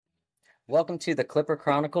Welcome to the Clipper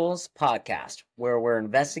Chronicles podcast, where we're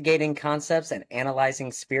investigating concepts and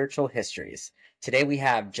analyzing spiritual histories. Today we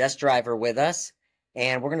have Jess Driver with us,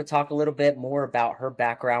 and we're going to talk a little bit more about her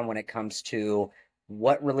background when it comes to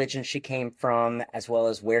what religion she came from, as well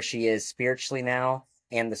as where she is spiritually now,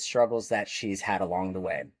 and the struggles that she's had along the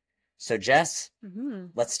way. So Jess,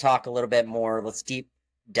 let's talk a little bit more. Let's deep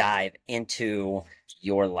dive into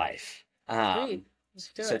your life. Great.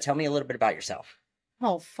 Let's do it. Tell me a little bit about yourself.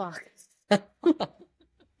 Oh, fuck. What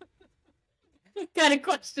kind of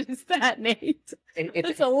question is that, Nate?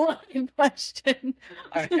 It's a loaded question.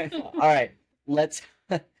 All right. Let's.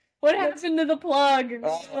 What happened to the plug?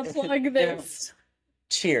 Let's plug this.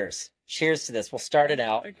 Cheers to this. We'll start it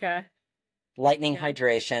out. Okay. Lightning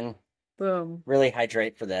hydration. Boom. Really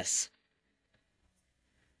hydrate for this.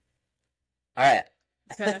 All right.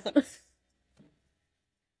 Okay.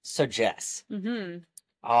 So Jess,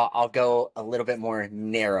 I'll go a little bit more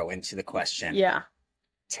narrow into the question. Yeah.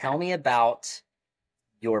 Tell me about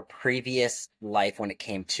your previous life when it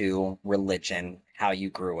came to religion, how you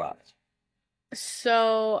grew up.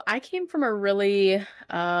 So I came from a really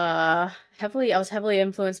I was heavily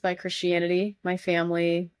influenced by Christianity. My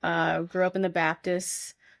family grew up in the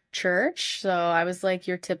Baptist church, so I was like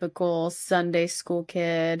your typical Sunday school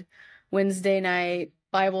kid, Wednesday night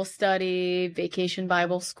Bible study, vacation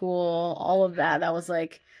Bible school, all of that. That was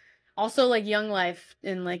like also like young life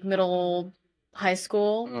in like middle high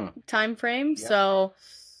school time frame. Yeah. So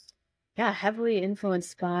yeah, heavily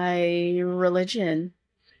influenced by religion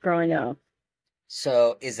growing up.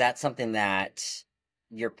 So is that something that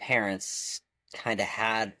your parents kind of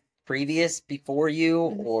had previous before you,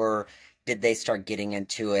 or did they start getting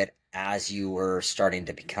into it as you were starting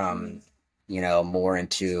to become, more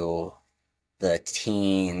into the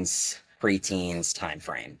teens, preteens time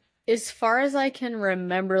frame? As far as I can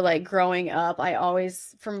remember, like growing up,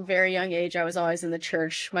 from a very young age, I was always in the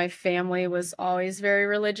church. My family was always very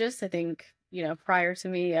religious. I think, prior to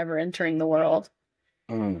me ever entering the world,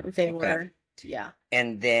 they were, yeah.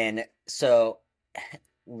 And then, so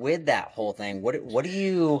with that whole thing, what do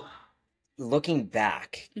you, looking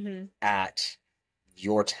back at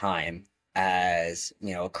your time as,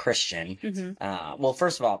 a Christian, well,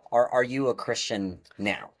 first of all, are you a Christian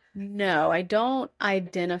now? No, I don't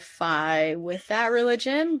identify with that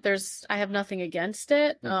religion. I have nothing against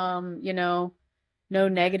it. No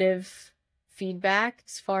negative feedback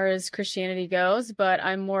as far as Christianity goes, but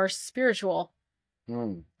I'm more spiritual.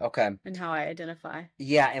 Okay. And how I identify.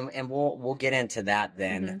 Yeah, and we'll get into that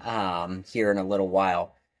then here in a little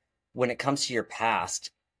while. When it comes to your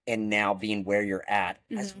past and now being where you're at,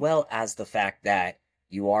 as well as the fact that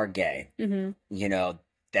you are gay,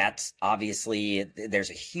 that's obviously, there's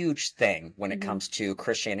a huge thing when it comes to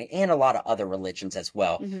Christianity and a lot of other religions as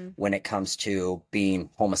well when it comes to being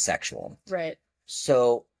homosexual. Right.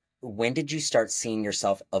 So when did you start seeing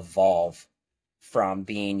yourself evolve from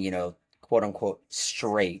being, quote unquote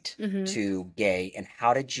straight to gay, and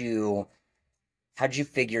how did you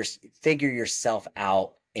figure yourself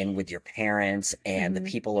out in with your parents and the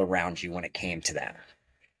people around you when it came to that?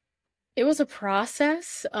 It was a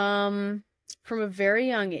process. From a very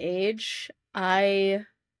young age, I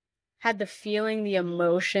had the feeling, the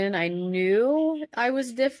emotion. I knew I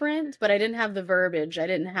was different, but I didn't have the verbiage.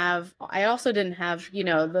 I also didn't have,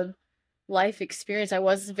 the life experience. I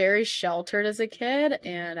was very sheltered as a kid,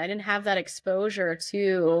 and I didn't have that exposure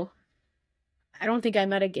I don't think I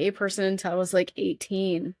met a gay person until I was like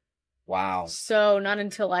 18. Wow. So not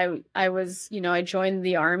until I was, I joined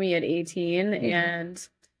the army at 18, and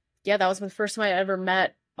yeah, that was the first time I ever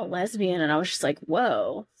met a lesbian, and I was just like,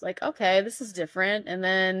 whoa, it's like, okay, this is different. And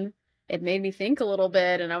then it made me think a little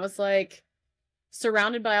bit, and I was like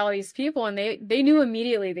surrounded by all these people, and they knew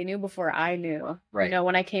immediately. They knew before I knew. Right.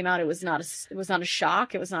 When I came out, it was not a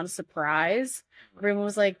shock. It was not a surprise. Everyone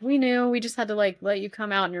was like, we knew. We just had to like let you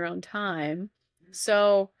come out in your own time.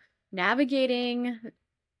 So navigating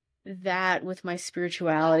that with my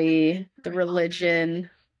spirituality, the religion,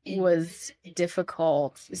 was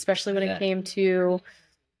difficult, especially when it came to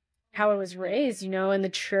how I was raised, in the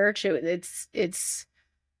church.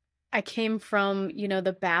 I came from,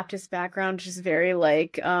 the Baptist background, which is very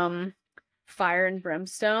like fire and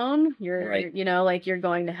brimstone. You're like you're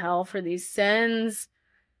going to hell for these sins.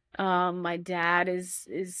 My dad is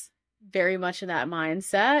very much in that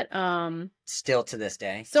mindset. Still to this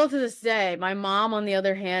day. My mom, on the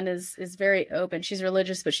other hand, is very open. She's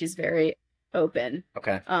religious, but she's very open.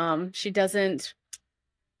 Okay. She doesn't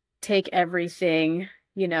take everything,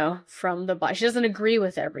 from the Bible. She doesn't agree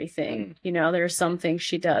with everything. There are some things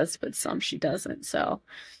she does, but some she doesn't. So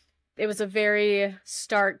it was a very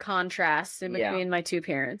stark contrast in between my two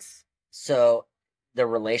parents. So the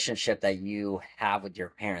relationship that you have with your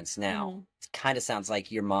parents now Mhm. kind of sounds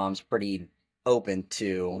like your mom's pretty open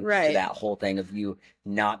to Right. that whole thing of you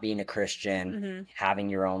not being a Christian, Mhm. having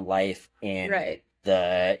your own life in Right.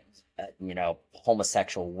 the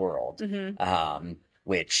homosexual world, Mhm.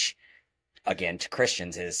 which again to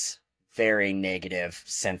Christians is very negative,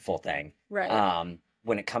 sinful thing. Right.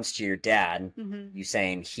 When it comes to your dad, Mhm. you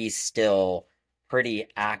saying he's still pretty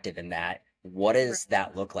active in that. What does Right.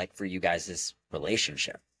 that look like for you guys'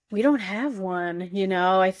 relationship? We don't have one,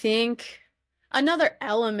 I think another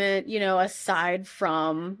element, aside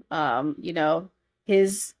from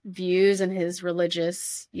his views and his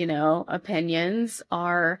religious, opinions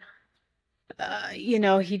are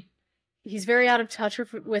he's very out of touch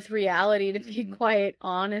with reality, to be quite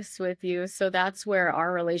honest with you. So that's where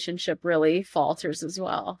our relationship really falters as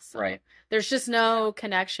well. So Right. there's just no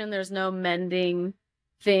connection, there's no mending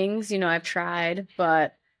things. I've tried,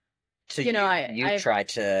 but So you I've try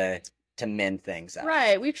to mend things up.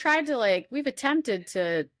 right. We've tried to we've attempted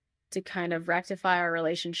to kind of rectify our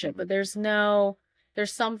relationship, but there's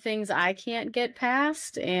some things I can't get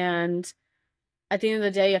past, and at the end of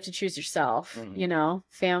the day you have to choose yourself,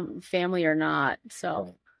 family or not. So,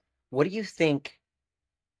 Right. What do you think,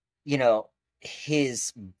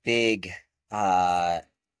 his big uh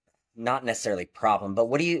not necessarily problem, but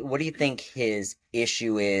what do you think his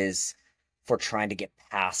issue is for trying to get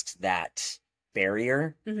past that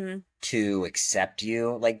barrier mhm, to accept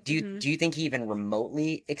you? Like, do you mhm. do you think he even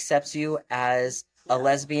remotely accepts you as a No.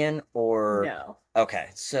 lesbian or No. okay,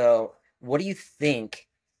 so what do you think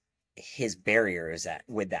his barrier is at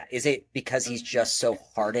with that? Is it because he's just so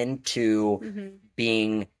hardened to Mhm.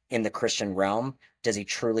 being in the Christian realm? Does he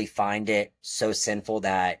truly find it so sinful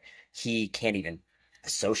that he can't even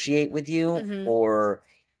associate with you? Mhm. Or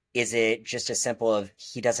is it just as simple of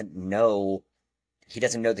he doesn't know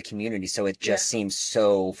the community, so it Yeah. just seems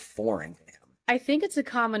so foreign to him? I think it's a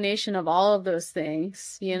combination of all of those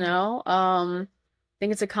things, I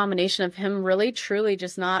think it's a combination of him really truly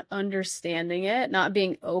just not understanding it, not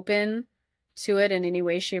being open to it in any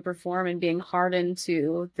way, shape, or form, and being hardened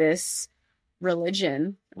to this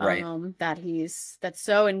religion, Right. that's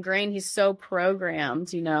so ingrained, he's so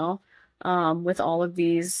programmed, with all of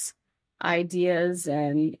these ideas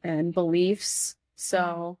and beliefs.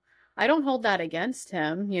 So I don't hold that against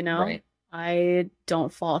him, Right. I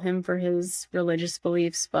don't fault him for his religious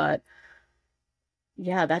beliefs, but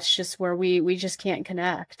yeah, that's just where we just can't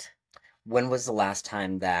connect. When was the last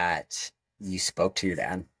time that you spoke to your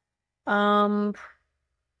dad? Um,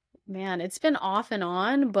 man, it's been off and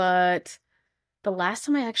on, but the last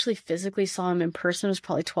time I actually physically saw him in person was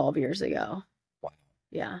probably 12 years ago. Wow.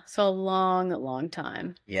 Yeah, so a long, long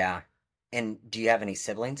time. Yeah. And do you have any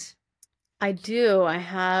siblings? I do. I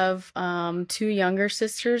have two younger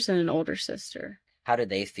sisters and an older sister. How do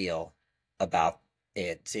they feel about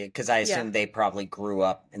it? Because I Yeah, assume they probably grew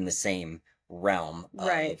up in the same realm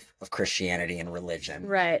right. of Christianity and religion.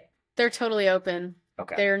 Right. They're totally open.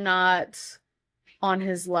 Okay. They're not on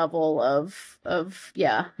his level of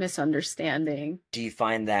yeah, misunderstanding. Do you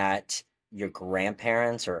find that your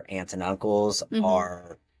grandparents or aunts and uncles Mhm.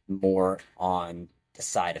 are more on the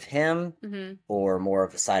side of him Mhm. or more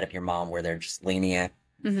of the side of your mom where they're just lenient,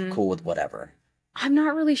 Mhm. cool with whatever? I'm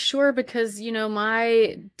not really sure because,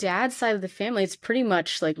 my dad's side of the family, it's pretty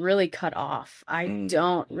much really cut off. I Mm,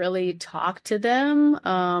 don't really talk to them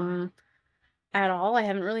at all. I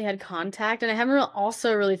haven't really had contact, and I haven't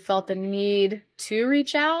also really felt the need to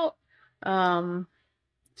reach out. Um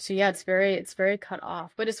so yeah, it's very cut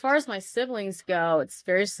off. But as far as my siblings go, it's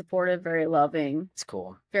very supportive, very loving, it's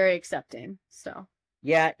cool. very accepting. So,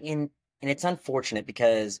 Yeah, and it's unfortunate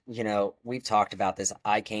because, we've talked about this.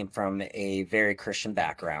 I came from a very Christian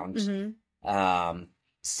background. mhm. Um,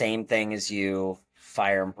 Same thing as you,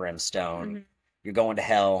 fire and brimstone. Mhm. You're going to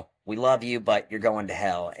hell. We love you, but you're going to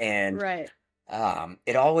hell. And Right.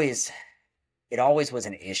 it always was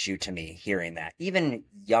an issue to me hearing that. Even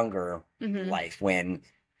younger Mhm. life when,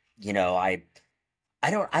 I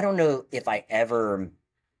don't know if I ever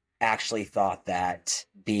actually thought that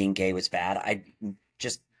being gay was bad. I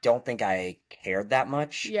just don't think I cared that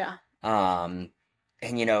much. Yeah. Um,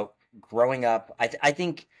 and growing up, I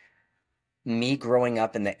think me growing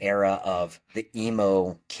up in the era of the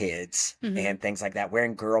emo kids Mhm. and things like that,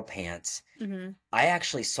 wearing girl pants, Mhm. I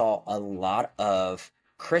actually saw a lot of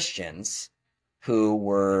Christians who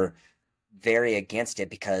were very against it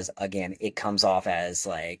because, again, it comes off as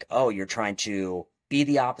like, oh, you're trying to be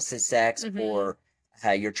the opposite sex Mhm. or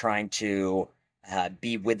you're trying to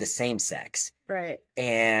be with the same sex. Right.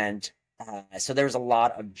 And so there was a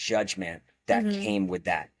lot of judgment that Mhm. came with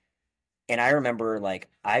that. And I remember like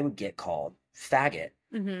I would get called faggot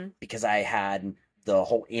because I had the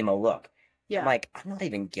whole emo look. I'm Yeah. like, I'm not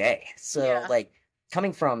even gay. So Yeah. like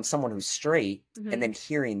coming from someone who's straight Mhm. and then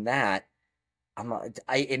hearing that,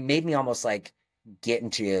 it made me almost like get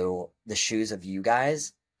into the shoes of you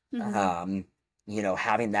guys. Mhm. You know,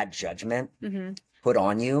 having that judgment Mhm. put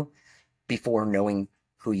on you before knowing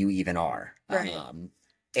who you even are. Right.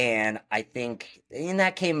 And I think, and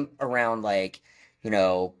that came around like, you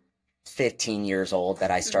know, 15 years old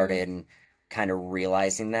that I started kind of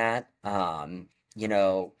realizing that. You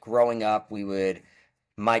know, growing up,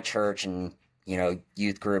 my church and, you know,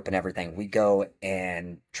 youth group and everything, we go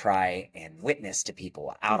and try and witness to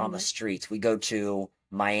people out on the streets. We go to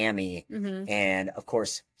Miami and, of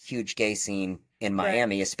course, huge gay scene in Right.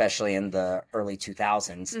 Miami, especially in the early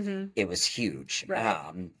 2000s. It was huge.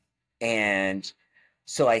 Right. And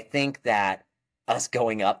so I think that us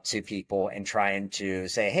going up to people and trying to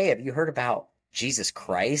say, hey, have you heard about Jesus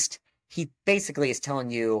Christ? He basically is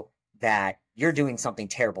telling you that you're doing something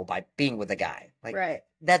terrible by being with a guy. Like, Right.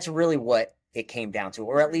 that's really what it came down to.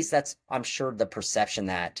 Or at least that's, I'm sure, the perception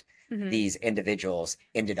that these individuals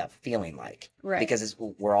ended up feeling like. Right. Because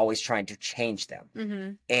we're always trying to change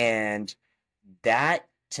them. And that,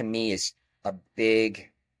 to me, is a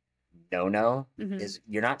big no-no, is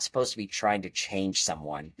you're not supposed to be trying to change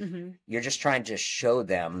someone. You're just trying to show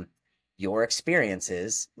them your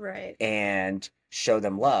experiences Right. and show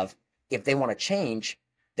them love. If they want to change,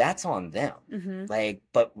 that's on them. Like,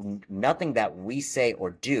 but nothing that we say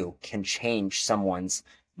or do can change someone's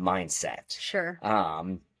mindset. Sure.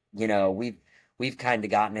 You know, we've kind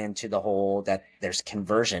of gotten into the whole that there's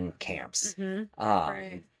conversion camps,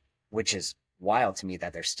 Right. which is wild to me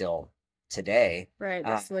that they're still today. Right.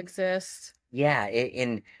 That still exists. Yeah,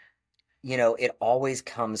 and you know, it always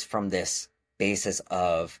comes from this basis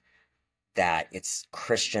of that it's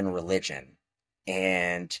Christian religion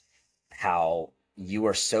and how you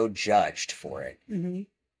are so judged for it. And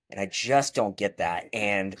I just don't get that.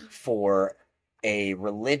 And for a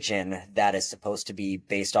religion that is supposed to be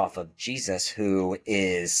based off of Jesus, who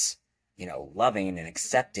is, you know, loving and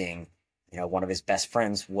accepting, you know, one of his best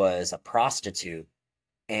friends was a prostitute.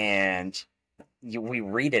 And we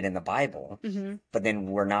read it in the Bible, but then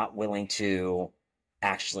we're not willing to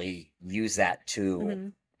actually use that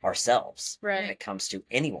to ourselves when it comes to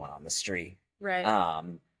anyone on the street. Right.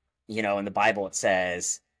 You know, in the Bible it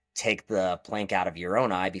says, take the plank out of your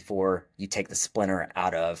own eye before you take the splinter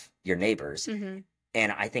out of your neighbor's. And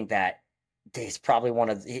I think that is probably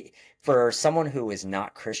for someone who is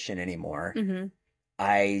not Christian anymore,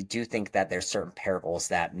 I do think that there's certain parables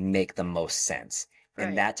that make the most sense.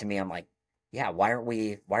 And that to me, I'm like, yeah, why aren't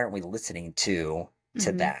we listening to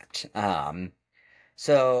that?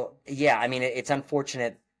 So yeah, I mean, it's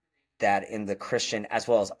unfortunate that in the Christian as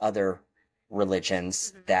well as other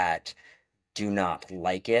religions that do not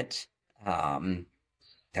like it,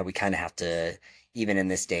 that we kind of have to, even in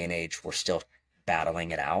this day and age, we're still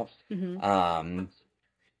battling it out.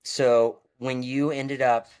 So when you ended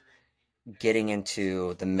up getting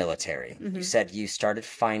into the military, you said you started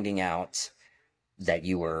finding out that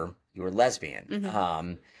you were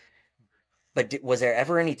lesbian. But was there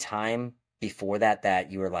ever any time before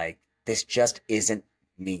that you were like, this just isn't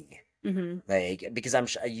me? Like, because I'm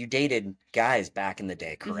sure you dated guys back in the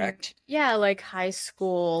day, correct? Yeah, like high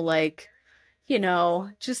school, like, you know,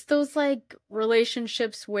 just those like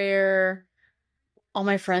relationships where all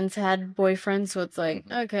my friends had boyfriends, so it's like,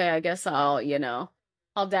 okay, I guess I'll, you know,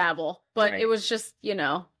 I'll dabble. But it was just, you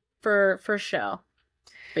know, for show,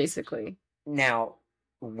 basically. Now,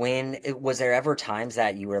 was there ever times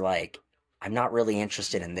that you were like, I'm not really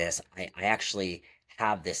interested in this. I actually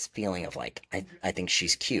have this feeling of like, I think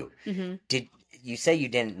she's cute. Did you say you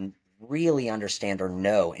didn't really understand or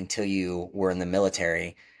know until you were in the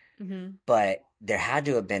military? But there had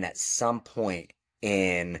to have been at some point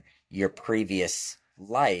in your previous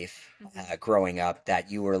life, growing up, that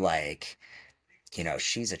you were like, you know,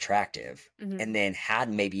 she's attractive, and then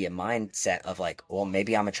had maybe a mindset of like, well,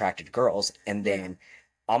 maybe I'm attracted to girls, and then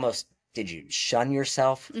almost did you shun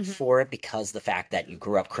yourself for it because the fact that you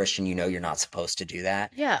grew up Christian, you know, you're not supposed to do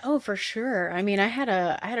that? Yeah, oh, for sure. I mean, I had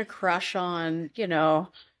a crush on, you know,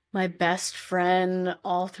 my best friend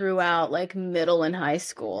all throughout like middle and high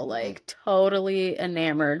school, like totally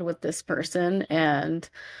enamored with this person, and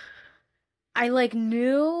I like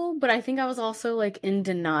knew, but I think I was also like in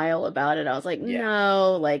denial about it. I was like,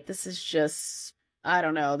 no, like this is just, I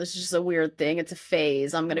don't know, this is just a weird thing. It's a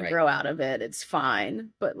phase. I'm gonna grow out of it. It's fine.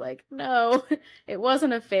 But like, no, it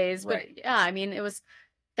wasn't a phase. But yeah, I mean,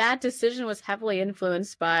 that decision was heavily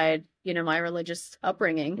influenced by, you know, my religious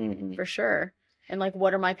upbringing for sure. And like,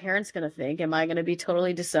 what are my parents going to think? Am I going to be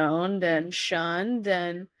totally disowned and shunned?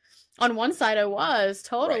 And on one side I was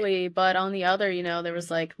totally, but on the other, there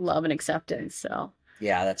was like love and acceptance. So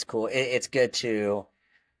Yeah, that's cool. It's good to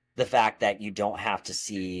the fact that you don't have to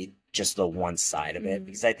see just the one side of it,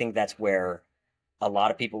 because I think that's where a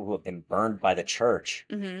lot of people who have been burned by the church,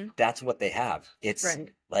 that's what they have. It's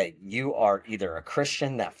like you are either a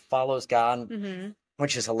Christian that follows God,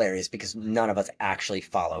 which is hilarious because none of us actually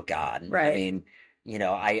follow God. Right. I mean,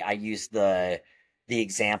 I use the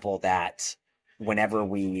example that whenever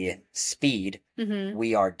we speed,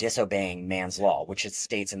 we are disobeying man's law, which it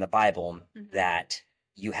states in the Bible that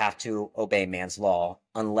you have to obey man's law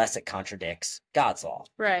unless it contradicts God's law.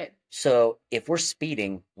 Right. So if we're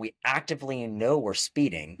speeding, we actively know we're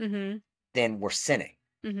speeding, then we're sinning.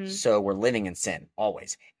 So we're living in sin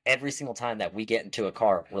always. Every single time that we get into a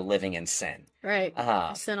car, we're living in sin. Right.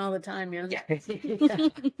 I sin all the time, yeah. Yeah.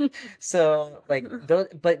 So like those,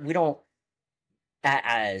 but we don't,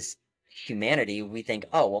 as humanity, we think,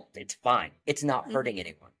 oh, well, it's fine. It's not hurting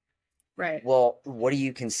anyone. Right. Well, what do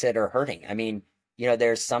you consider hurting? I mean,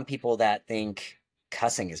 there's some people that think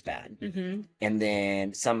cussing is bad. And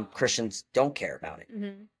then some Christians don't care about it.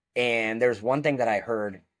 And there's one thing that I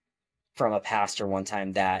heard from a pastor one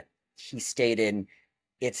time that he stated,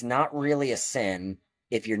 it's not really a sin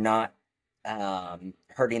if you're not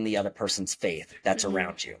hurting the other person's faith that's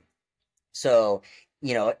around you. So,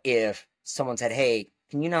 if someone said, hey,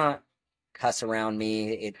 can you not cuss around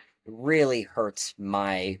me? It really hurts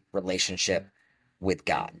my relationship with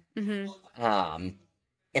God.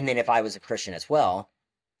 And then if I was a Christian as well,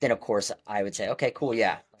 then of course I would say, okay, cool.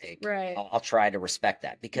 Yeah. Like, I'll try to respect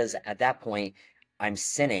that, because at that point I'm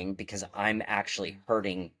sinning because I'm actually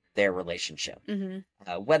hurting their relationship.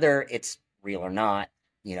 Whether it's real or not,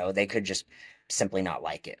 they could just simply not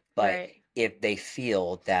like it. But if they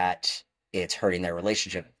feel that it's hurting their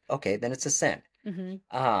relationship, okay, then it's a sin.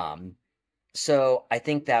 So I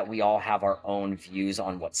think that we all have our own views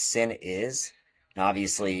on what sin is. And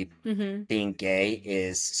obviously, being gay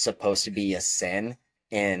is supposed to be a sin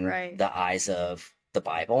in the eyes of the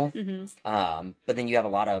Bible. But then you have a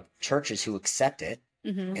lot of churches who accept it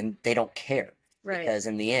and they don't care. Because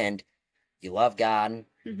in the end, you love God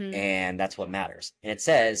and that's what matters. And it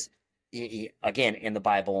says, again, in the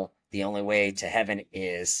Bible, the only way to heaven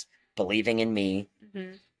is believing in me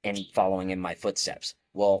and following in my footsteps.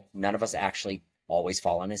 Well, none of us actually always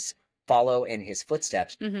follow in his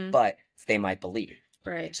footsteps, but they might believe.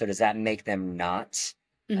 Right. So does that make them not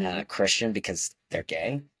Christian because they're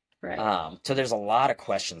gay? Right. So there's a lot of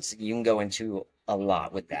questions. You can go into a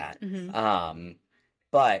lot with that.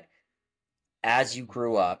 But as you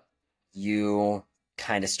grew up, you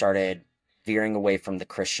kind of started veering away from the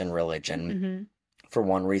Christian religion for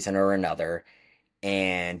one reason or another,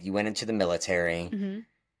 and you went into the military.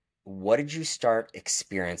 What did you start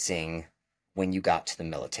experiencing when you got to the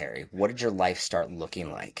military? What did your life start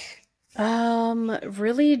looking like?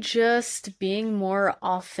 Really just being more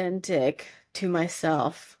authentic to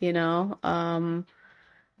myself,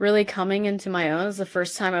 really coming into my own. It was the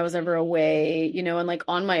first time I was ever away, and like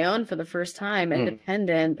on my own for the first time,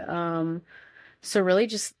 independent. So really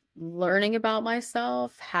just learning about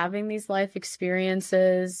myself, having these life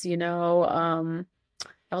experiences, that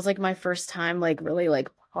was like my first time like really like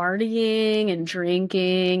partying and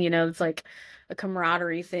drinking. It's like a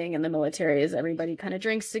camaraderie thing in the military is everybody kind of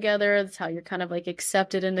drinks together. That's how you're kind of like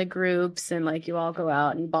accepted into groups, and like you all go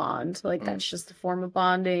out and bond. Like that's just a form of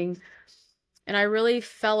bonding. And I really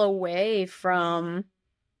fell away from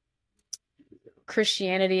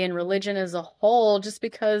Christianity and religion as a whole just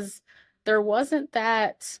because there wasn't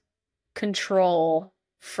that control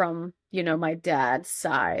from, my dad's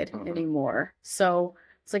side anymore. So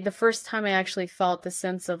it's like the first time I actually felt the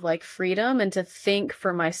sense of like freedom and to think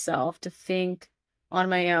for myself, to think on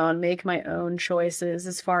my own, make my own choices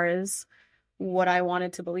as far as what I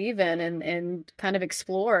wanted to believe in, and kind of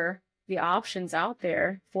explore the options out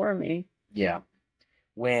there for me. Yeah.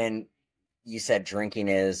 When you said drinking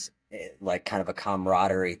is like kind of a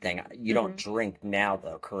camaraderie thing, you don't drink now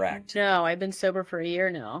though, correct? No, I've been sober for a year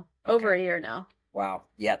now. Okay. Over a year now. Wow.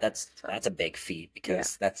 Yeah, that's a big feat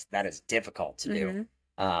because that is difficult to do.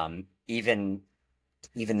 Even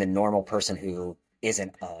the normal person who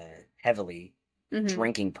isn't a heavily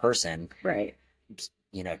drinking person,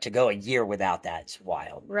 to go a year without that's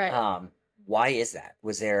wild. Right. Why is that?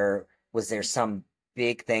 Was there some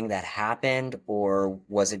big thing that happened, or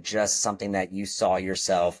was it just something that you saw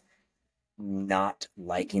yourself not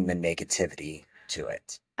liking the negativity to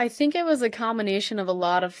it? I think it was a combination of a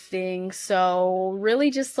lot of things. So really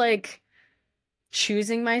just like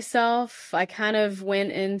choosing myself. I kind of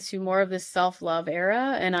went into more of this self-love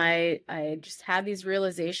era, and I just had these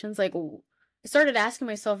realizations, like I started asking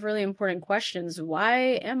myself really important questions.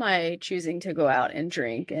 Why am I choosing to go out and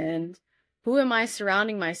drink? And who am I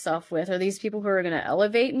surrounding myself with? Are these people who are going to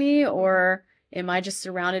elevate me, or am I just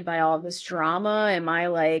surrounded by all this drama? Am I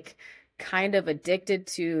like kind of addicted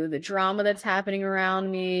to the drama that's happening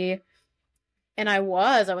around me? And I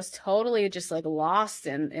was totally just like lost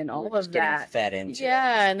in all of Getting that. fed into it.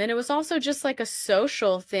 Yeah. And then it was also just like a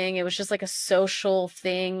social thing. It was just like a social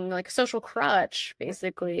thing, like a social crutch,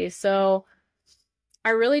 basically. So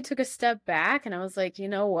I really took a step back and I was like, you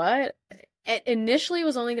know what? Initially, it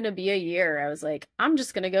was only going to be a year. I was like, I'm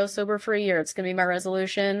just going to go sober for a year. It's going to be my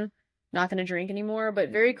resolution. Not going to drink anymore. But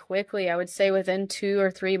very quickly, I would say within 2 or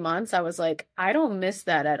 3 months, I was like, I don't miss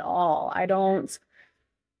that at all. I don't,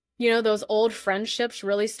 those old friendships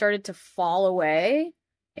really started to fall away.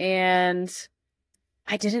 And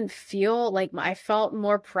I didn't feel like I felt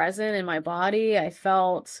more present in my body. I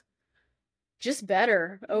felt just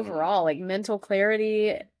better overall, like mental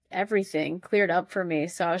clarity, everything cleared up for me.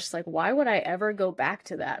 So I was just like, why would I ever go back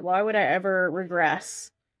to that? Why would I ever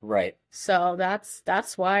regress? Right. So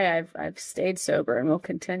that's why I've stayed sober and will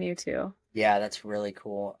continue to. Yeah, that's really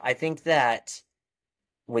cool. I think that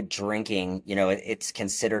with drinking, it's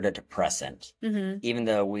considered a depressant. Mm-hmm. Even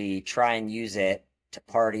though we try and use it to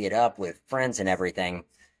party it up with friends and everything,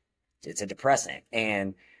 it's a depressant.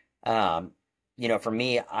 And for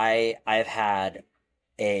me, I've had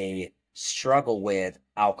a struggle with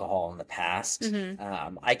alcohol in the past.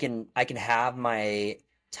 Mm-hmm. I can have my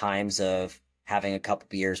times of having a couple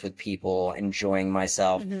beers with people, enjoying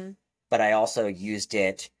myself, Mm-hmm. but I also used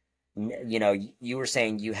it. You were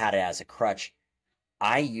saying you had it as a crutch.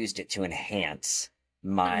 I used it to enhance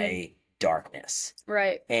my darkness.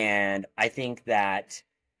 Right. And I think that,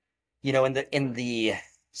 in the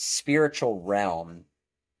spiritual realm,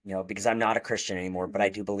 because I'm not a Christian anymore, but I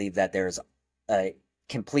do believe that there's a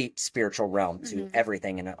complete spiritual realm to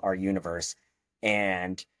everything in our universe.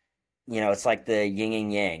 And, it's like the yin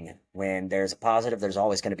and yang. When there's a positive, there's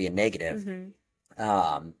always going to be a negative.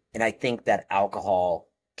 And I think that alcohol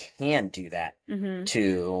can do that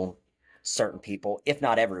to certain people, if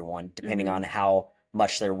not everyone, depending on how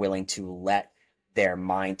much they're willing to let their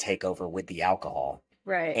mind take over with the alcohol.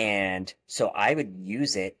 Right. And so I would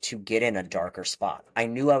use it to get in a darker spot. I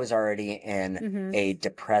knew I was already in a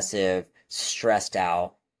depressive, stressed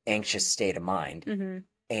out, anxious state of mind.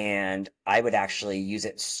 And I would actually use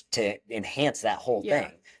it to enhance that whole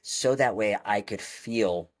thing. So that way I could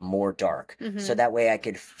feel more dark. So that way I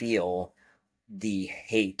could feel the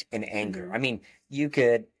hate and anger. I mean, you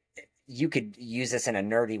could use this in a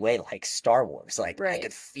nerdy way, like Star Wars. Like I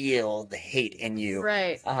could feel the hate in you.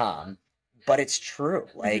 Right. But it's true.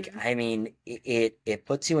 Like, I mean, it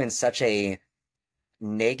puts you in such a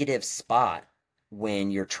negative spot when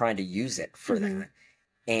you're trying to use it for that.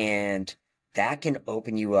 And that can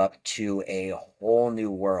open you up to a whole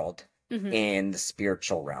new world in the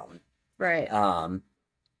spiritual realm. Right.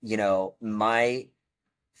 My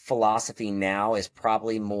philosophy now is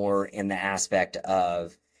probably more in the aspect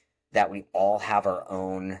of that we all have our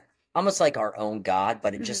own, almost like our own God,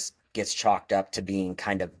 but it just gets chalked up to being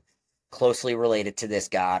kind of closely related to this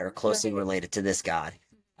God or closely related to this God,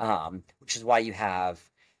 which is why you have,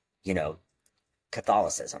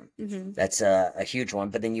 Catholicism. That's a huge one.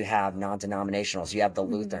 But then you have non-denominationals. You have the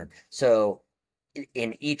Lutheran. So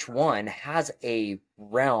in each one has a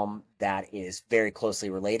realm that is very closely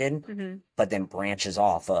related, but then branches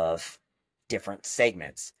off of different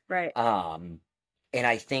segments. Right. And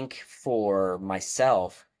I think for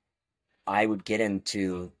myself, I would get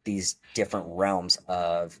into these different realms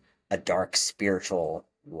of a dark spiritual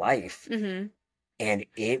life, and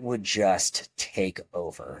it would just take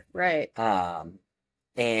over. Right.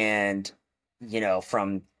 And,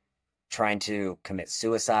 from trying to commit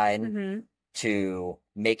suicide to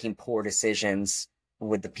making poor decisions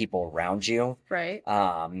with the people around you. Right.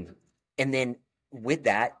 And then with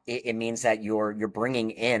that, it means that you're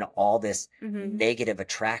bringing in all this negative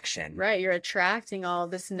attraction. Right. You're attracting all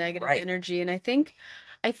this negative energy. And I think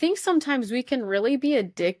sometimes we can really be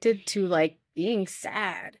addicted to like being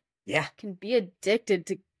sad. Yeah. Can be addicted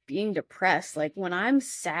to being depressed. Like when I'm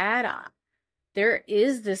sad, there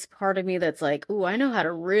is this part of me that's like, ooh, I know how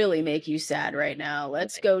to really make you sad right now.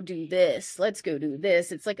 Let's go do this. Let's go do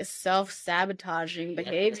this. It's like a self-sabotaging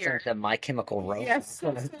behavior. The My Chemical Romance.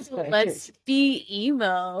 Yes. Let's be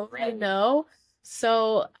emo,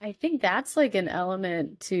 So I think that's like an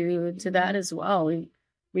element to that as well.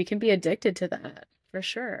 We can be addicted to that for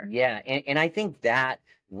sure. Yeah, and I think that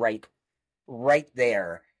right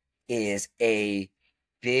there is a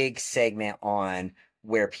big segment on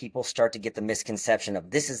where people start to get the misconception of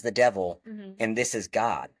this is the devil and this is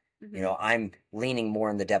God. You know, I'm leaning more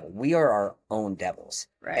on the devil. We are our own devils.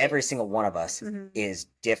 Right. Every single one of us is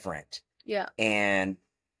different. Yeah. And,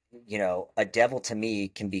 you know, a devil to me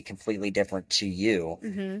can be completely different to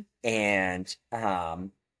you. And,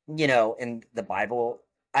 you know, in the Bible,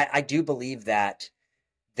 I do believe that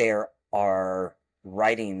there are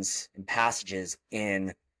writings and passages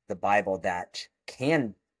in the Bible that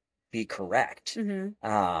can be correct. You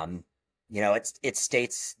know, it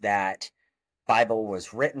states that Bible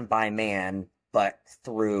was written by man, but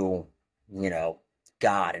through, you know,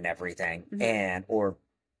 God and everything, and or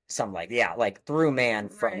something like through man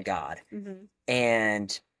from God.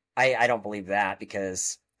 And I don't believe that,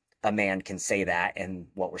 because a man can say that and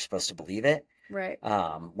what we're supposed to believe it. Right.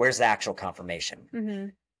 Where's the actual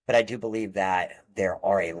confirmation? But I do believe that there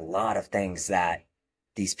are a lot of things that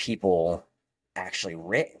these people actually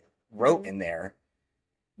wrote in there,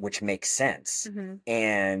 which makes sense.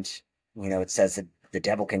 And, you know, it says that the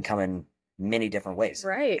devil can come in many different ways.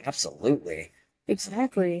 Right. Absolutely.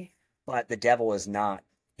 Exactly. But the devil is not,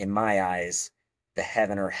 in my eyes, the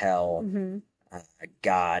heaven or hell,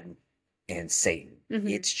 God, and Satan.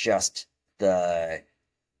 It's just the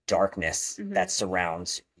darkness that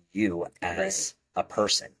surrounds you as a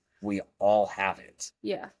person. We all have it.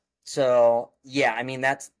 Yeah. So yeah, I mean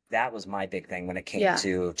that was my big thing when it came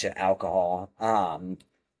to alcohol.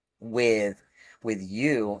 With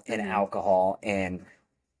you and alcohol, and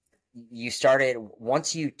you started,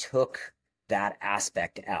 once you took that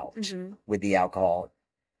aspect out with the alcohol.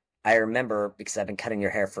 I remember, because I've been cutting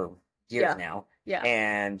your hair for years now,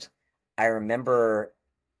 and I remember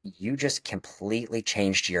you just completely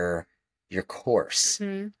changed your course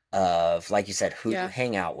of, like you said, who you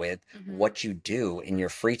hang out with, what you do in your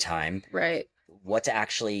free time, right, what's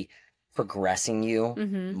actually progressing you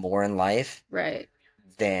more in life, right,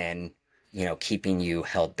 than, you know, keeping you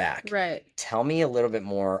held back. Right. Tell me a little bit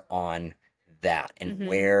more on that, and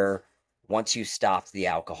where, once you stopped the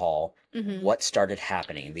alcohol, what started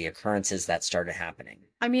happening, the occurrences that started happening.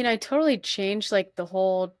 I mean, I totally changed like the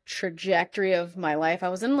whole trajectory of my life. I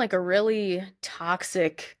was in like a really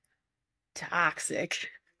toxic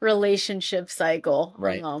relationship cycle.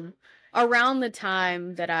 Right. Around the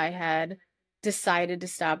time that I had decided to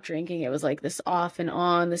stop drinking, it was like this off and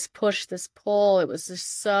on, this push, this pull. It was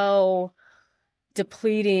just so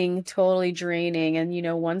depleting, totally draining. And, you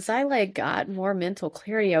know, once I like got more mental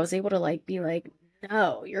clarity, I was able to like be like,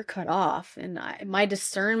 no, you're cut off. And my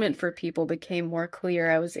discernment for people became more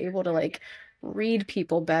clear. I was able to like read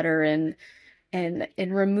people better and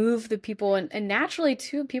remove the people, and naturally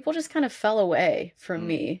too, people just kind of fell away from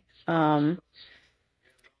me.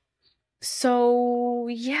 So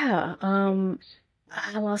yeah,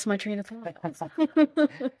 I lost my train of thought.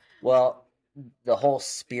 Well, the whole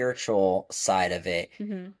spiritual side of it,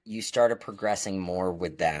 you started progressing more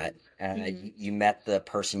with that. You met the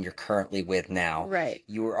person you're currently with now. Right.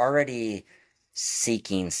 You were already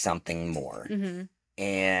seeking something more.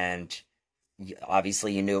 And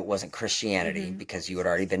obviously you knew it wasn't Christianity, because you had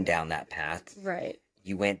already been down that path. Right.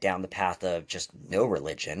 You went down the path of just no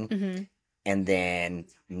religion. And then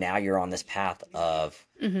now you're on this path of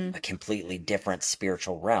a completely different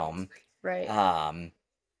spiritual realm. Right.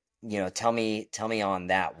 You know, tell me on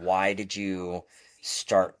that. Why did you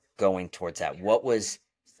start going towards that? What was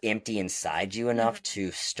empty inside you enough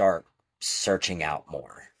to start searching out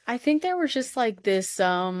more? I think there was just like this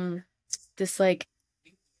like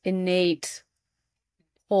innate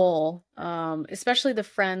pull, especially the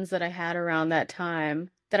friends that I had around that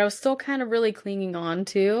time that I was still kind of really clinging on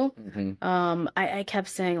to. I kept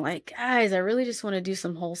saying like, guys, I really just want to do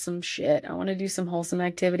some wholesome shit. I want to do some wholesome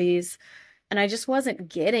activities. And I just wasn't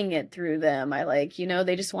getting it through them. I like, you know,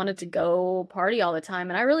 they just wanted to go party all the time.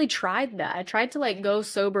 And I really tried that. I tried to like go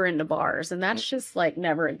sober into bars, and that's just like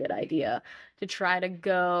never a good idea to try to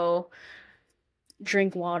go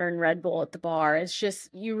drink water and Red Bull at the bar. It's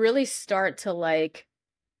just, you really start to like,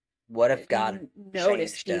 what if God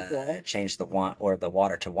notice changed the wine or the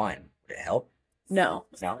water to wine? Would it help? No.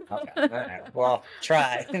 No? Okay. All right. Well,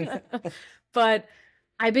 try. But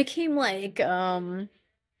I became like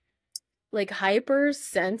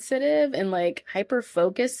hypersensitive and like hyper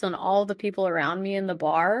focused on all the people around me in the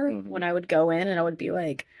bar when I would go in, and I would be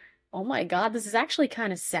like, oh my God, this is actually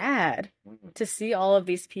kind of sad to see all of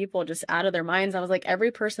these people just out of their minds. I was like,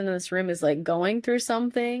 every person in this room is like going through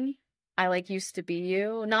something. I like used to be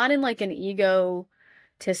you, not in like an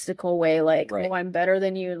egotistical way, like, oh, I'm better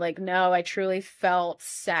than you. Like, no, I truly felt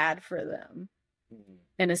sad for them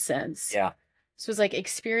in a sense. Yeah. So it's like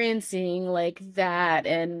experiencing like that.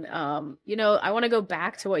 And, you know, I want to go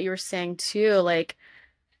back to what you were saying too. Like,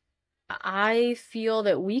 I feel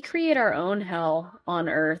that we create our own hell on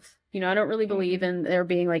earth. You know, I don't really believe in there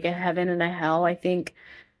being like a heaven and a hell. I think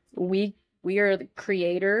we we are the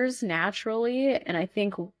creators naturally, and I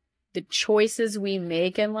think the choices we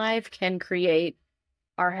make in life can create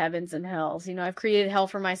our heavens and hells. You know, I've created hell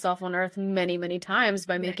for myself on earth many, many times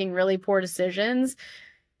by making really poor decisions,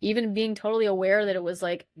 even being totally aware that it was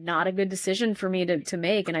like not a good decision for me to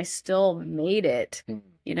make, and I still made it.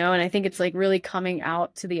 You know, and I think it's like really coming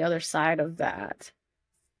out to the other side of that.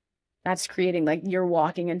 That's creating like you're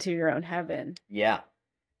walking into your own heaven. Yeah.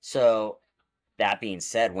 So that being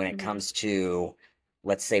said, when it Mhm. comes to,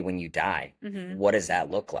 let's say, when you die, Mhm. what does that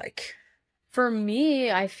look like? For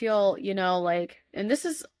me, I feel, you know, like, and this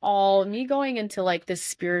is all me going into like this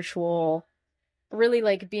spiritual, really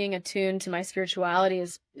like being attuned to my spirituality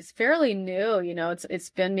is fairly new. You know, it's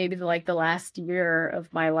been maybe like the last year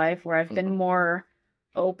of my life where I've been more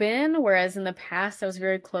open, whereas in the past I was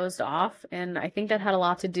very closed off. And I think that had a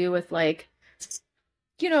lot to do with like,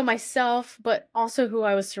 you know, myself, but also who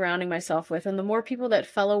I was surrounding myself with. And the more people that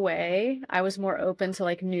fell away, I was more open to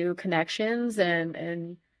like new connections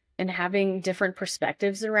and having different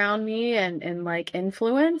perspectives around me and like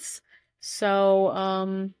influence.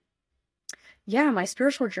 So, yeah, my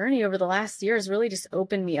spiritual journey over the last year has really just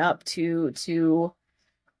opened me up to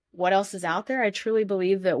what else is out there. I truly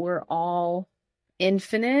believe that we're all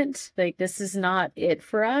infinite. Like this is not it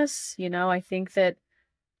for us. You know, I think that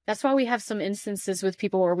that's why we have some instances with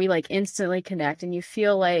people where we like instantly connect and you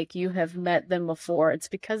feel like you have met them before. It's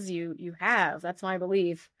because you have. That's my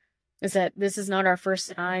belief. Is that this is not our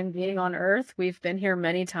first time being on Earth. We've been here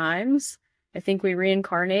many times. I think we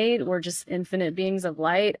reincarnate. We're just infinite beings of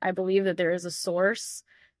light. I believe that there is a source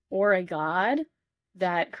or a God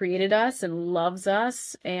that created us and loves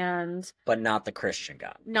us, and But not the Christian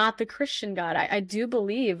God. not the Christian God. I do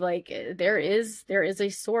believe like there is a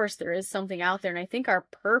source, there is something out there. And I think our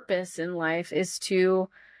purpose in life is to,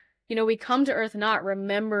 you know, we come to earth not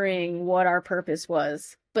remembering what our purpose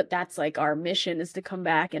was, but that's like our mission is to come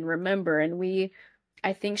back and remember. And we,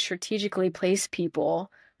 I think, strategically place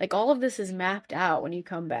people. Like all of this is mapped out when you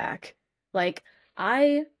come back. Like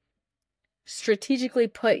I strategically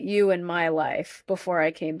put you in my life before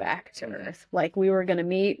I came back to Earth. Like we were going to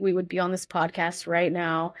meet, we would be on this podcast right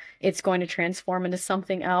now. It's going to transform into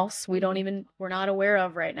something else we're not aware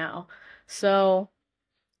of right now. So,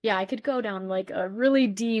 yeah, I could go down like a really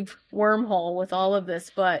deep wormhole with all of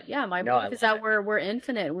this, but yeah, my No, I belief is love that we're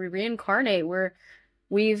infinite. We reincarnate.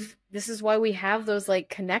 This is why we have those like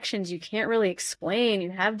connections you can't really explain. You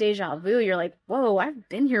have deja vu. You're like, whoa, I've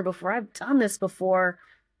been here before. I've done this before.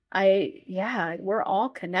 Yeah, we're all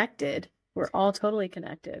connected. We're all totally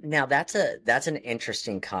connected. Now that's an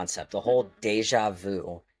interesting concept, the whole deja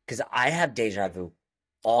vu, because I have deja vu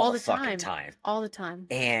all the fucking time. All the time.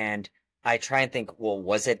 And I try and think, well,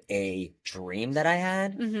 was it a dream that I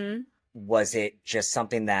had? Mm-hmm. Was it just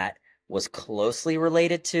something that was closely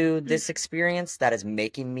related to this experience that is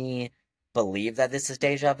making me believe that this is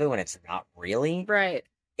deja vu and it's not really? Right.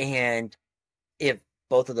 And if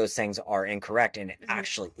both of those things are incorrect and it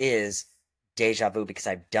actually is deja vu because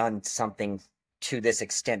I've done something to this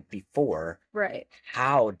extent before, right?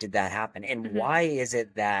 How did that happen? And why is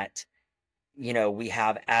it that, you know, we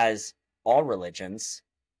have, as all religions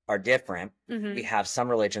are different, we have some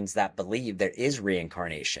religions that believe there is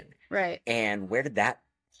reincarnation. Right. And where did that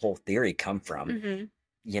whole theory come from?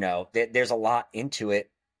 You know, there's a lot into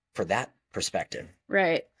it for that perspective.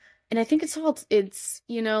 Right. And I think it's,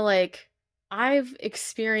 you know, like I've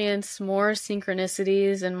experienced more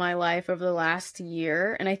synchronicities in my life over the last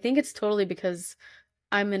year. And I think it's totally because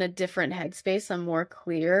I'm in a different headspace. I'm more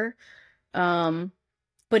clear.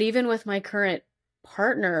 But even with my current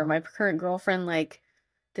partner, my current girlfriend, like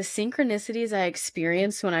the synchronicities I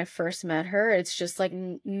experienced when I first met her, it's just like,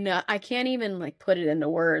 no, I can't even like put it into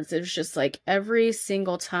words. It was just like every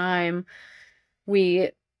single time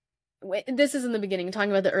this is in the beginning, talking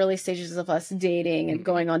about the early stages of us dating and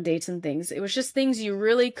going on dates and things. It was just things you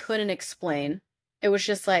really couldn't explain. It was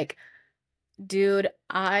just like, dude,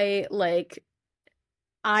 I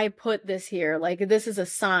put this here. Like, this is a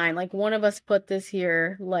sign. Like, one of us put this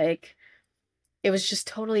here. Like, it was just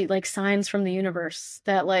totally like signs from the universe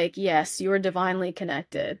that, like, yes, you are divinely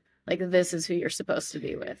connected. Like, this is who you're supposed to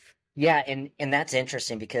be with. Yeah, and that's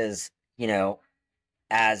interesting because, you know,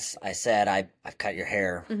 as I said, I've cut your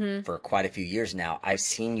hair for quite a few years now. I've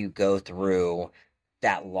seen you go through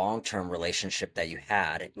that long-term relationship that you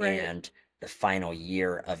had and the final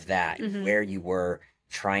year of that, where you were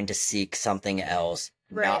trying to seek something else,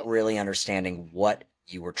 not really understanding what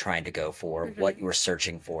you were trying to go for, what you were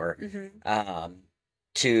searching for,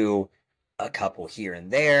 to a couple here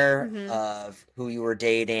and there of who you were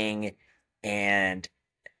dating. And,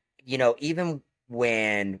 you know, even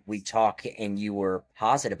when we talk and you were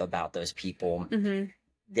positive about those people,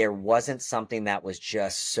 there wasn't something that was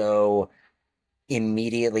just so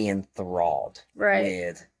immediately enthralled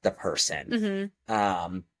with the person.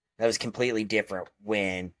 That was completely different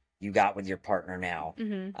when you got with your partner now.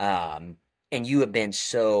 And you have been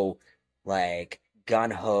so like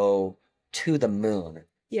gung-ho to the moon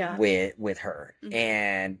with her.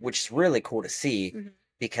 And which is really cool to see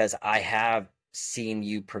because I have seen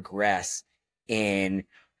you progress in,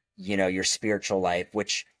 you know, your spiritual life,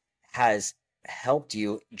 which has helped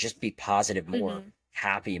you just be positive more,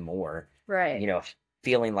 happy more, you know,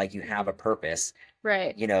 feeling like you have a purpose.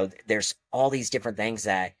 You know, there's all these different things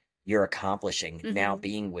that you're accomplishing now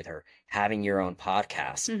being with her, having your own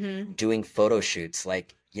podcast, doing photo shoots.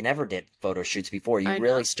 Like you never did photo shoots before. You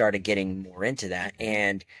really started getting more into that.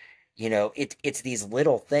 And, you know, it's these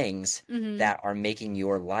little things that are making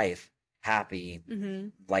your life happy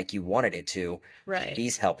like you wanted it to.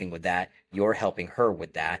 She's helping with that. You're helping her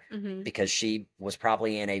with that because she was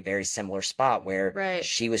probably in a very similar spot where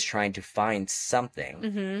she was trying to find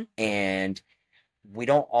something. And we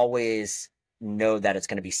don't always know that it's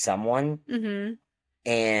going to be someone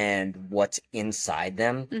and what's inside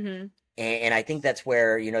them. And I think that's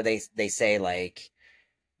where, you know, they say like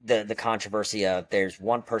the controversy of there's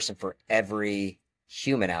one person for every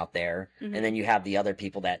human out there, and then you have the other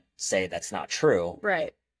people that say that's not true.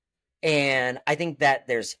 And I think that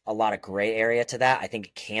there's a lot of gray area to that. I think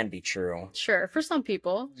it can be true. Sure, for some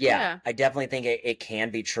people. I definitely think it can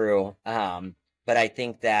be true. But I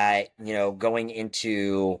think that, you know, going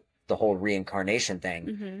into the whole reincarnation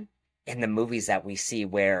thing in the movies that we see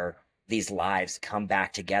where these lives come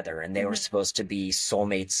back together and they were supposed to be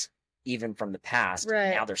soulmates even from the past.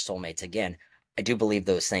 Now they're soulmates again. I do believe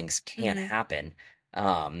those things can happen.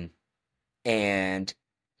 And,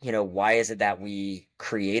 you know, why is it that we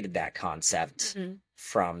created that concept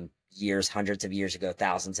from years, hundreds of years ago,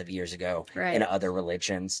 thousands of years ago in other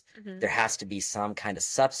religions? There has to be some kind of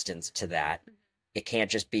substance to that. It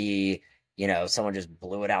can't just be, you know, someone just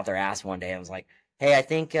blew it out their ass one day and was like, hey, I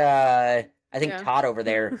think Todd over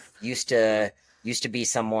there used to be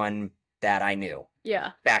someone that I knew.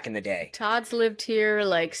 Back in the day. Todd's lived here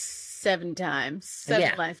like 7 times,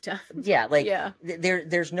 7 lifetimes.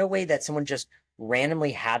 There's no way that someone just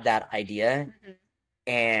randomly had that idea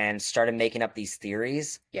and started making up these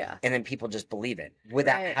theories. And then people just believe it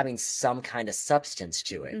without having some kind of substance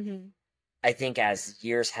to it. I think as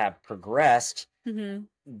years have progressed,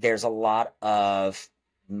 there's a lot of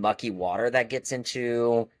mucky water that gets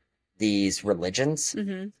into these religions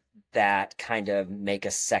that kind of make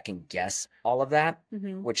us second guess all of that,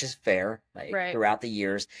 which is fair. Like throughout the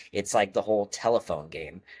years, it's like the whole telephone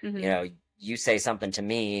game. You know, you say something to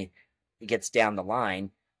me, it gets down the line,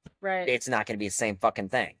 it's not going to be the same fucking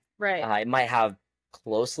thing. It might have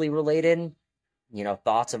closely related, you know,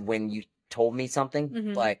 thoughts of when you told me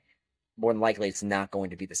something, but more than likely it's not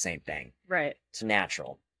going to be the same thing. It's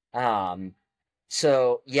natural.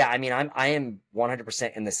 So yeah, I mean, I am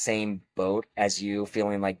 100% in the same boat as you,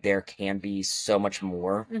 feeling like there can be so much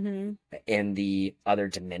more in the other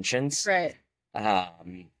dimensions. You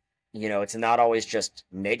know, it's not always just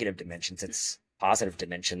negative dimensions; it's positive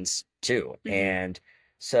dimensions too. And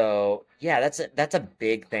so yeah, that's a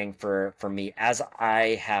big thing for me as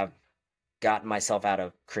I have gotten myself out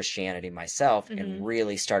of Christianity myself and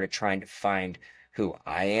really started trying to find who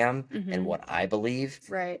I am and what I believe.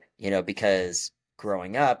 You know, because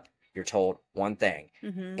growing up, you're told one thing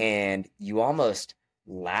and you almost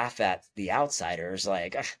laugh at the outsiders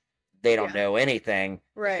like, "Ugh, they don't know anything."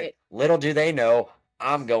 Little do they know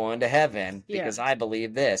I'm going to heaven because I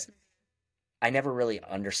believe this. I never really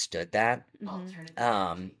understood that.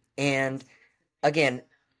 And again,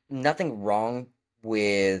 nothing wrong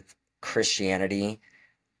with Christianity.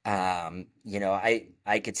 You know,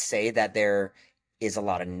 I could say that there is a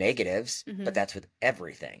lot of negatives, but that's with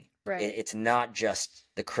everything. It's not just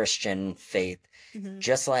the Christian faith.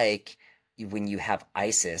 Just like when you have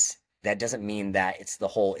ISIS, that doesn't mean that it's the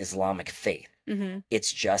whole Islamic faith.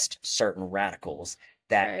 It's just certain radicals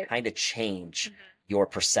that kind of change your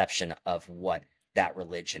perception of what that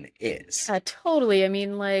religion is. Totally. I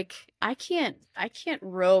mean, like, I can't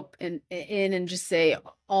rope in and just say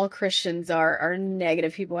all Christians are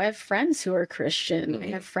negative people. I have friends who are Christian. I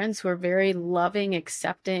have friends who are very loving,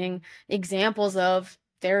 accepting examples of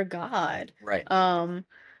their God.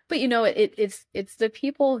 But you know, it's the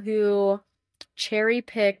people who cherry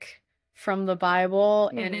pick from the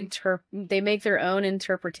Bible Mhm. and they make their own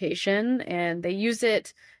interpretation, and they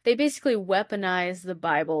basically weaponize the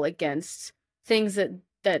Bible against things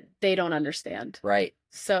that they don't understand. Right.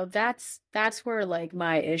 So that's where like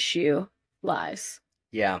my issue lies.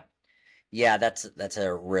 Yeah. Yeah, that's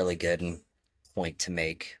a really good point to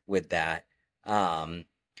make with that. Um,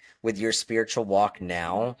 with your spiritual walk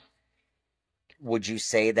now, would you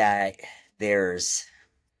say that there's,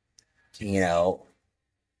 you know,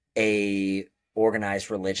 a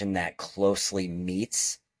organized religion that closely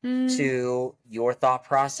meets Mm, to your thought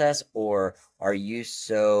process, or are you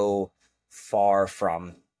so far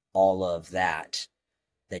from all of that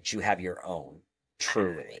that you have your own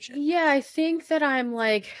true religion? yeah, I think that I'm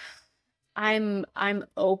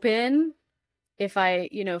open if I,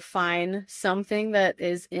 find something that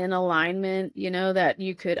is in alignment, that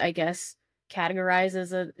you could, I guess, categorize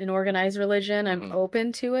as an organized religion. I'm Mhm.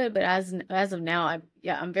 open to it, but as of now,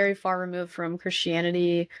 I'm very far removed from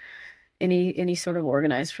Christianity, any sort of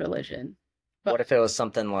organized religion. But What if it was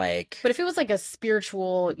something like, but if it was like a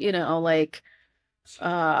spiritual, like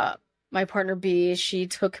uh my partner B, she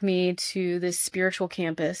took me to this spiritual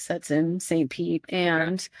campus that's in St. Pete,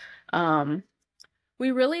 and um we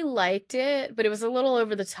really liked it, but it was a little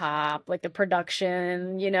over the top, like the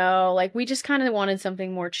production, like we just kind of wanted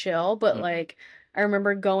something more chill. But mm, like, I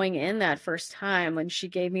remember going in that first time when she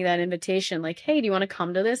gave me that invitation, like, hey, do you want to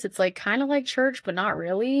come to this? It's like kind of like church, but not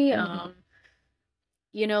really. mhm.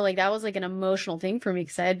 Like that was like an emotional thing for me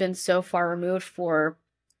because I had been so far removed for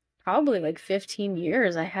probably like 15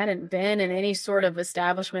 years. I hadn't been in any sort of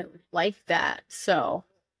establishment like that. So,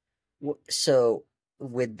 So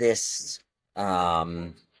with this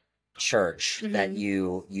um church that hmm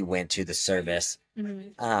you went to the service, hmm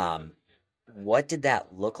um what did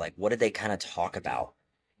that look like? What did they kind of talk about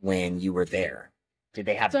when you were there? Did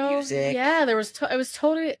they have So music? yeah, it was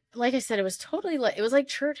totally, like I said, it was totally like, it was like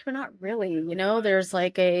church, but not really, there's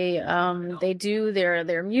like they do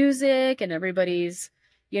their music, and everybody's,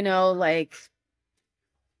 like,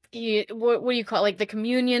 what do you call it? Like the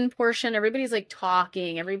communion portion, everybody's like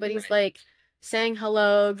talking, everybody's Right. like saying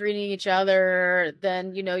hello, greeting each other.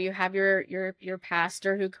 Then, you have your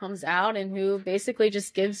pastor who comes out and who basically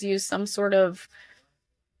just gives you some sort of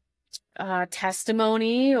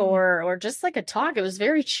testimony, or just like a talk. It was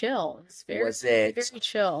very chill. It was very, Was it very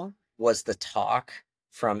chill. was the talk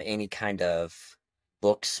from any kind of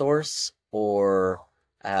book source, or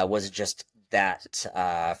was it just that,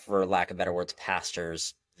 for lack of better words,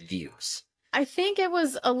 pastor's views? I think it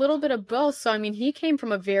was a little bit of both. So I mean, he came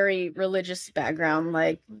from a very religious background,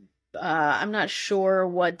 like I'm not sure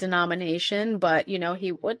what denomination, but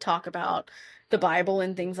he would talk about the Bible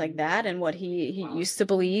and things like that, and what he used to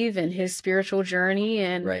believe, and his spiritual journey,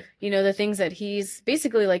 and Right. the things that he's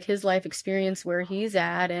basically like his life experience where he's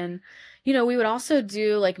at. And we would also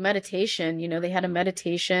do like meditation. They had a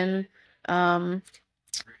meditation um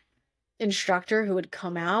instructor who would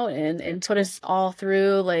come out and put us all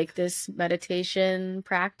through like this meditation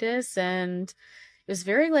practice, and it was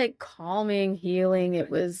very like calming, healing. It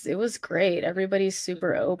was great. Everybody's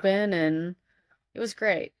super open, and it was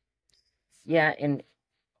great. Yeah, and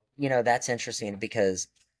that's interesting because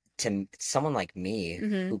someone like me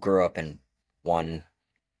Mhm. who grew up in one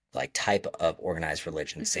like type of organized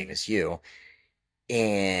religion, same Mhm. as you,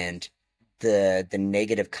 and the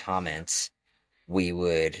negative comments we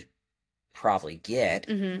would probably get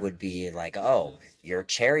Mhm. would be like, oh, you're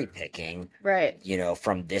cherry picking, Right.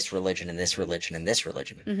 from this religion and this religion and this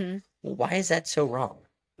religion. Mhm. Well, why is that so wrong?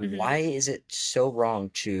 Mhm. Why is it so wrong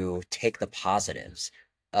to take the positives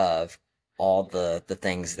of all the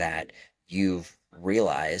things that you've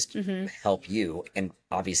realized Mhm. help you and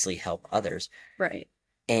obviously help others, Right.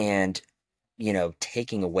 and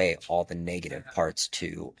taking away all the negative parts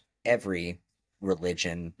to every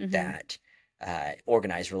religion Mhm. that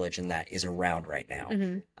organized religion that is around right now.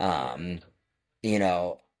 Mhm. Um, you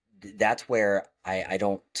know, that's where I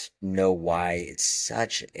don't know why it's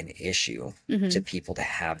such an issue to Mhm. people to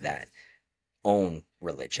have that own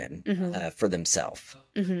religion Mhm. for themselves.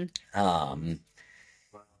 Mhm. Um,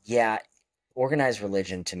 yeah, organized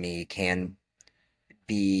religion to me can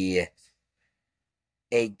be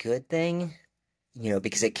a good thing,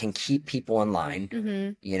 because it can keep people in line.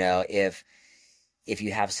 Mhm. If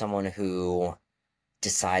you have someone who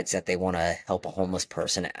decides that they want to help a homeless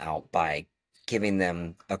person out by giving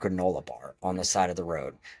them a granola bar on the side of the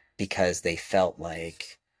road because they felt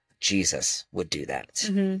like Jesus would do that.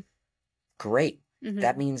 Mhm. Great.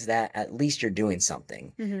 That Mhm. means that at least you're doing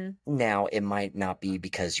something. Mhm. Now, it might not be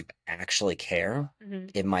because you actually care.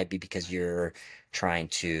 Mhm. It might be because you're trying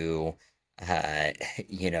to, uh,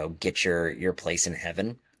 get your place in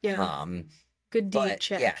heaven. Yeah. Good deed But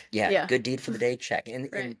check. yeah, good deed for the day check. And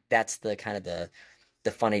Right. and that's the kind of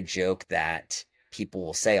the funny joke that people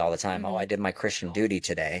will say all the time, oh, I did my Christian duty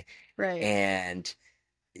today. Right. And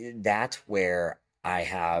that's where I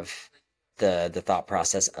have the thought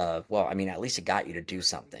process of, well, I mean, at least it got you to do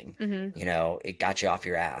something. You know, it got you off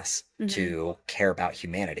your ass to care about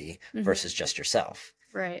humanity versus just yourself.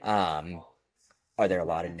 Right. Are there a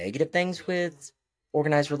lot of negative things with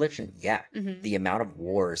organized religion? Yeah. The amount of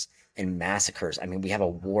wars and massacres. I mean, we have a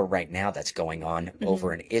war right now that's going on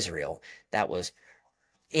over in Israel that was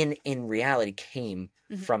in reality came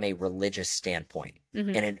from a religious standpoint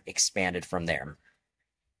and it expanded from there,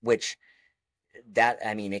 which that,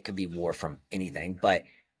 I mean, it could be war from anything, but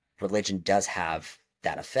religion does have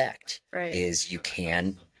that effect. Right. Is you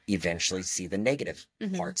can eventually see the negative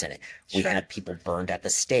parts in it. We Sure. had people burned at the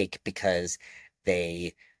stake because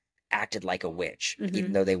they acted like a witch,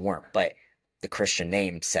 even though they weren't. But the Christian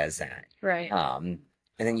name says that. Right. And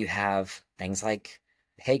then you have things like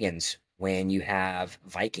pagans. When you have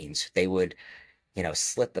Vikings, they would, you know,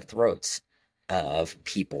 slit the throats of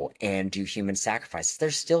people and do human sacrifices.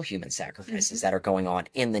 There's still human sacrifices that are going on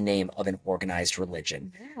in the name of an organized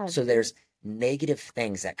religion. Yeah, So there's negative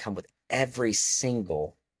things that come with every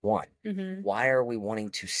single one. Why are we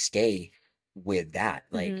wanting to stay with that?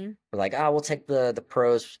 Like, we're like, oh, we'll take the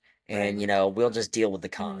pros and, you know, we'll just deal with the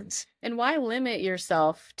cons. And why limit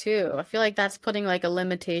yourself too? I feel like that's putting like a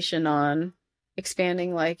limitation on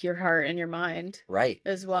expanding like your heart and your mind. Right.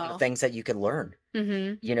 As well. The things that you can learn.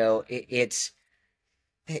 You know, it's,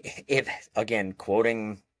 if, again,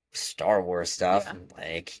 quoting Star Wars stuff,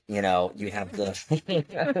 like, you know, you have the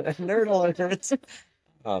nerd alerts.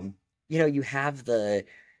 You know, you have the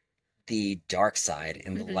dark side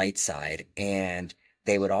and the light side, and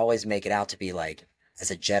they would always make it out to be like, as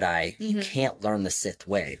a Jedi, you can't learn the Sith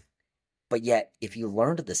way. But yet, if you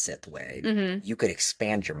learned the Sith way, you could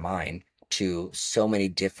expand your mind to so many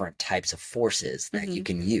different types of forces that you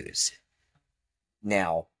can use.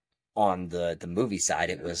 Now, on the movie side,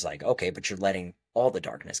 it was like, okay, but you're letting all the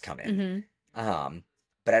darkness come in.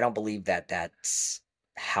 But I don't believe that that's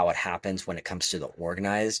how it happens when it comes to the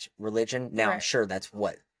organized religion. Now, I'm sure that's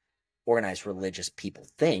what organized religious people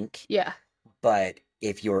think. Yeah. But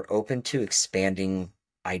if you're open to expanding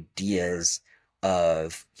ideas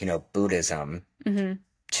of, you know, Buddhism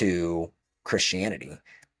to Christianity,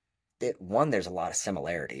 one, there's a lot of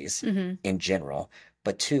similarities in general.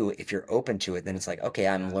 But two, if you're open to it, then it's like, okay,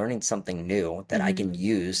 I'm learning something new that I can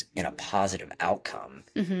use in a positive outcome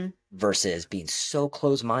versus being so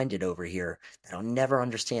close-minded over here that I'll never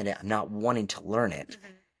understand it. I'm not wanting to learn it.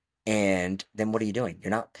 And then what are you doing? You're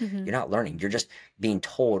not learning. You're just being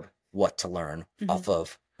told what to learn off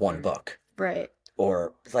of one book. Right.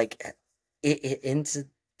 Or like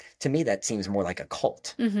to me, that seems more like a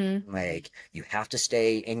cult. Like, you have to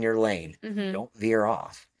stay in your lane. Don't veer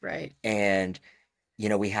off. Right. And, you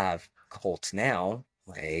know, we have cults now,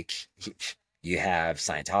 like you have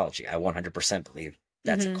Scientology. I 100% believe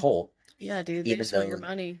that's a cult. Yeah, dude, they just want your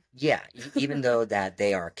money. Yeah, even though that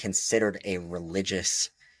they are considered a religious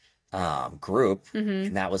group,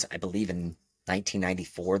 and that was, I believe, in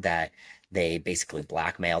 1994 that they basically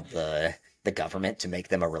blackmailed the government to make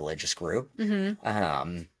them a religious group.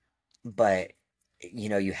 But, you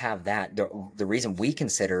know, you have that. The reason we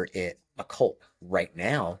consider it a cult right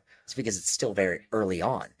now is because it's still very early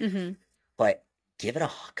on. But give it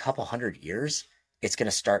a couple hundred years, it's going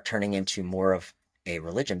to start turning into more of a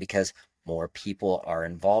religion because more people are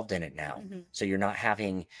involved in it now. So you're not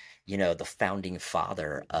having, you know, the founding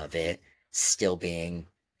father of it still being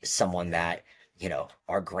someone that, you know,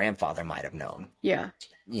 our grandfather might have known. Yeah.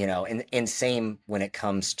 You know, and same when it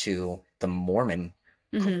comes to the Mormon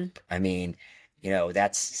group. I mean, you know,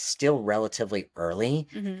 that's still relatively early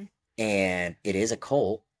and it is a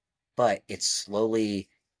cult, but it's slowly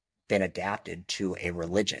been adapted to a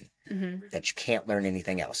religion that you can't learn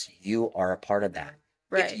anything else. You are a part of that.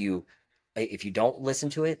 Right. If you don't listen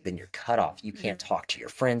to it, then you're cut off. You can't talk to your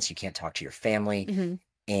friends. You can't talk to your family.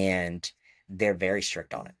 And they're very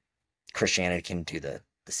strict on it. Christianity can do the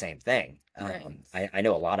same thing. Right. I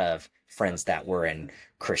know a lot of friends that were in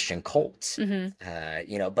Christian cults, you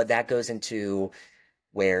know, but that goes into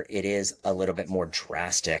where it is a little bit more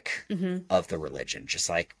drastic of the religion, just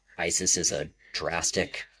like ISIS is a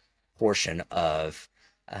drastic portion of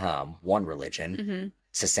one religion.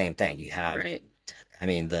 It's the same thing. You have, I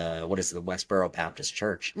mean, the Westboro Baptist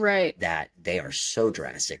Church, that they are so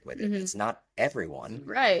drastic with it. It's not everyone,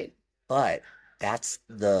 but that's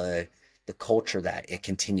the culture that it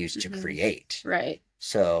continues to create.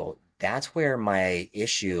 So that's where my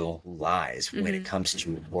issue lies when it comes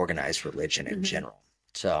to organized religion in general.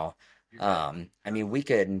 So, I mean, we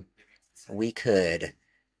could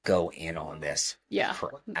go in on this Yeah.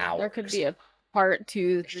 for hours. There could be a part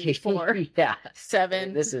 2, 3, 4, Yeah.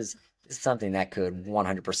 7. This is something that could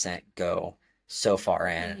 100% go so far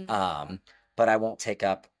in. But I won't take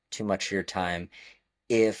up too much of your time.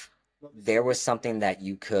 If there was something that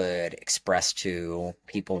you could express to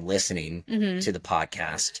people listening to the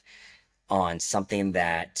podcast on something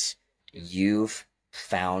that you've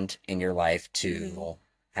found in your life to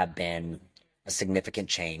have been a significant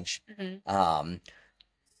change,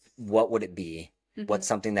 what would it be? What's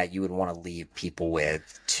something that you would want to leave people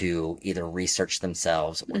with to either research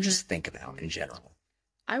themselves or just think about in general?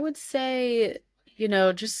 I would say, you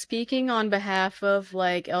know, just speaking on behalf of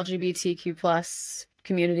like LGBTQ plus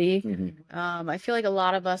community, I feel like a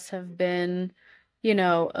lot of us have been, you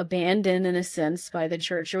know, abandoned in a sense by the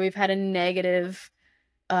church, or we've had a negative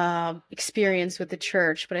experience with the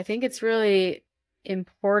church. But I think it's really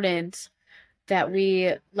important that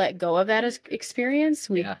we let go of that experience.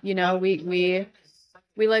 We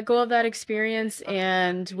let go of that experience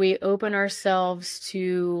and we open ourselves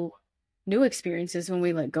to new experiences when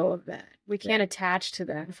we let go of that. We can't attach to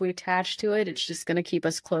that. If we attach to it, it's just going to keep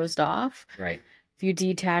us closed off. Right. If you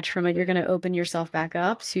detach from it, you're going to open yourself back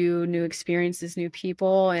up to new experiences, new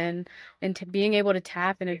people, and to being able to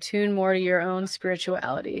tap and attune more to your own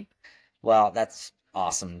spirituality. Well, that's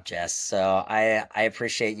awesome, Jess. So I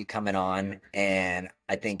appreciate you coming on, and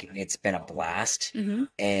I think it's been a blast.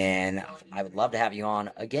 And I would love to have you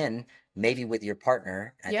on again, maybe with your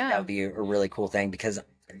partner. I think that would be a really cool thing because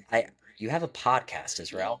you have a podcast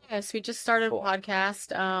as well. Yes, we just started a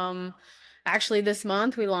podcast. Actually, this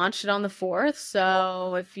month we launched it on the 4th.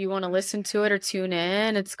 So if you want to listen to it or tune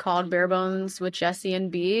in, it's called Bare Bones with Jessy and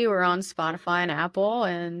B. We're on Spotify and Apple,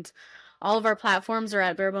 and all of our platforms are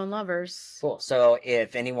at Barebone Lovers. Cool. So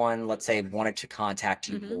if anyone, let's say, wanted to contact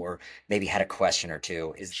you or maybe had a question or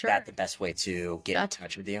two, is that the best way to get in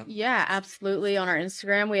touch with you? Yeah, absolutely. On our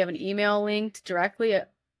Instagram, we have an email linked directly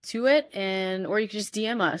to it, or you can just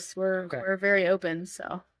DM us. We're very open.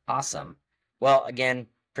 So awesome. Well, again,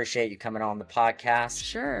 appreciate you coming on the podcast.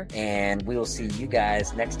 Sure. And we will see you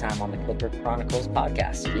guys next time on the Clipper Chronicles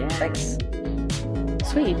podcast. Yeah. Thanks.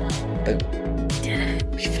 Sweet. Boom. Did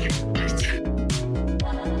it.